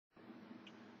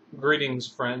Greetings,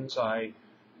 friends. I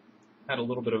had a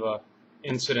little bit of a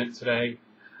incident today.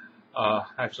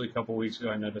 Actually, a couple weeks ago,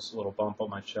 I noticed a little bump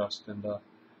on my chest, and I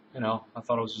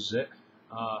thought it was a zit,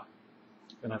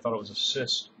 and I thought it was a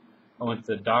cyst. I went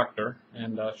to the doctor,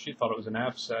 and she thought it was an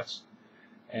abscess.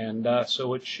 And so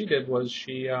what she did was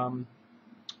she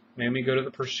made me go to the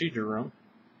procedure room.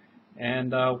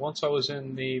 And once I was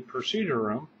in the procedure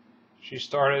room, she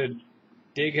started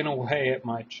digging away at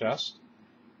my chest.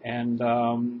 And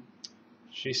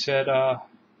she said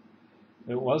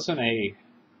it wasn't a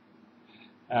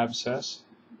abscess,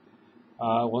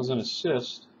 it wasn't a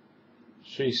cyst.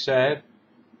 She said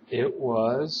it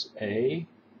was a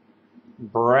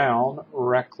brown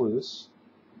recluse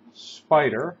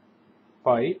spider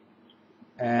bite,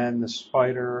 and the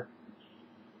spider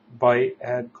bite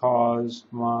had caused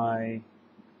my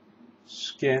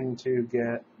skin to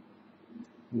get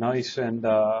nice and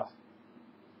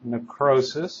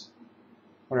necrosis,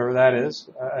 whatever that is.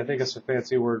 I think it's a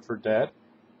fancy word for dead,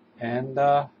 and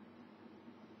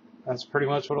that's pretty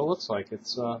much what it looks like.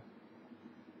 It's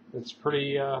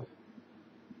pretty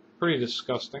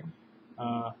disgusting,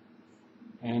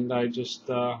 and I just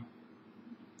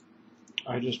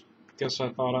guess I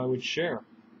thought I would share.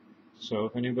 So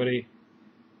if anybody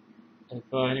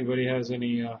has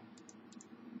any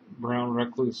brown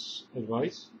recluse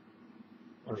advice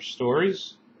or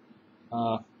stories,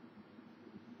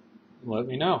 let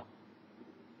me know.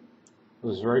 It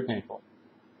was very painful.